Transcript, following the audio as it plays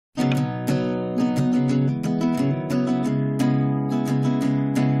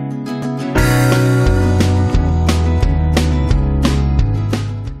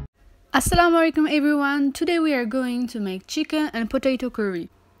Assalamu alaikum everyone. Today we are going to make chicken and potato curry.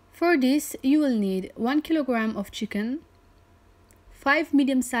 For this you will need 1 kilogram of chicken, 5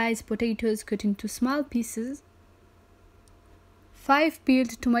 medium-sized potatoes cut into small pieces, 5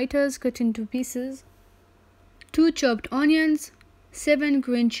 peeled tomatoes cut into pieces, 2 chopped onions, 7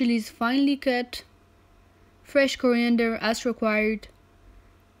 green chilies finely cut, fresh coriander as required,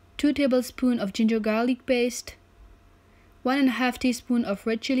 2 tablespoons of ginger garlic paste, 1.5 teaspoon of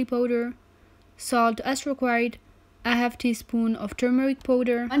red chili powder, salt as required, 1/2 teaspoon of turmeric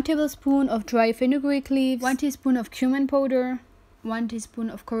powder, 1 tablespoon of dry fenugreek leaves, 1 teaspoon of cumin powder, 1 teaspoon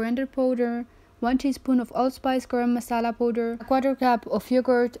of coriander powder, 1 teaspoon of Allspice Garam masala powder, a 1/4 cup of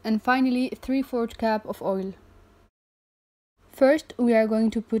yogurt, and finally 3/4 cup of oil. First, we are going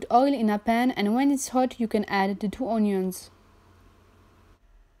to put oil in a pan, and when it's hot, you can add the 2 onions.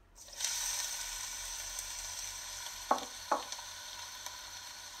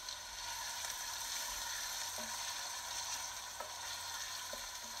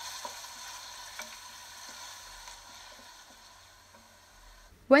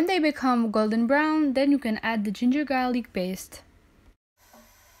 When they become golden brown, then you can add the ginger garlic paste.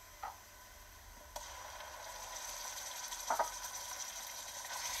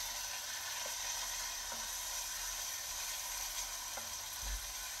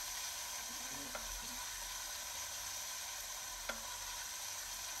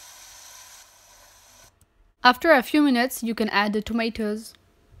 After a few minutes, you can add the tomatoes.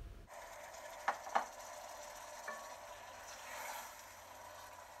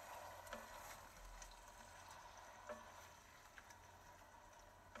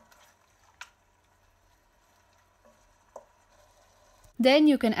 Then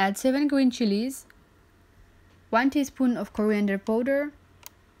you can add 7 green chilies, 1 teaspoon of coriander powder,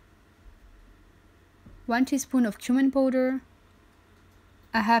 1 teaspoon of cumin powder,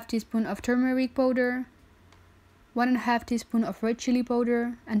 1/2 teaspoon of turmeric powder, 1.5 teaspoon of red chili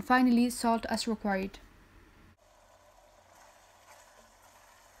powder, and finally salt as required.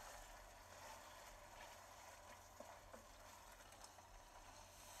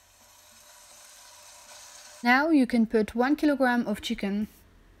 Now you can put 1 kilogram of chicken.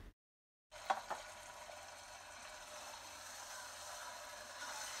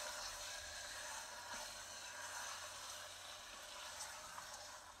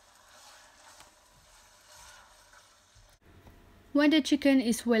 When the chicken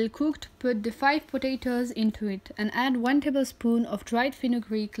is well cooked, put the 5 potatoes into it and add 1 tablespoon of dried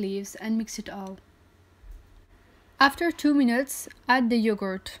fenugreek leaves and mix it all. After 2 minutes, add the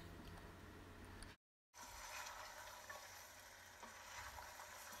yogurt.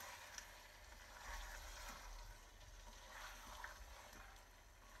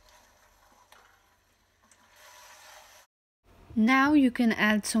 Now you can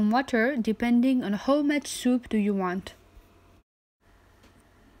add some water depending on how much soup do you want.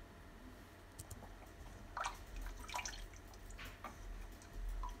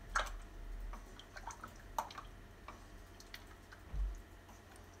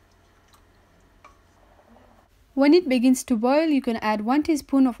 When it begins to boil, you can add 1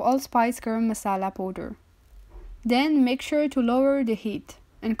 teaspoon of Allspice Garam masala powder. Then make sure to lower the heat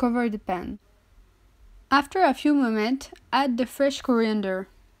and cover the pan. After a few moments, add the fresh coriander.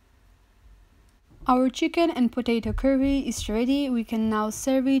 Our chicken and potato curry is ready. We can now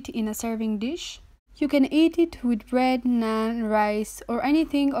serve it in a serving dish. You can eat it with bread, naan, rice, or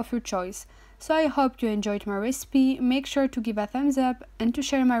anything of your choice. So I hope you enjoyed my recipe. Make sure to give a thumbs up and to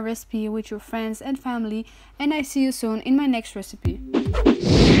share my recipe with your friends and family, and I see you soon in my next recipe.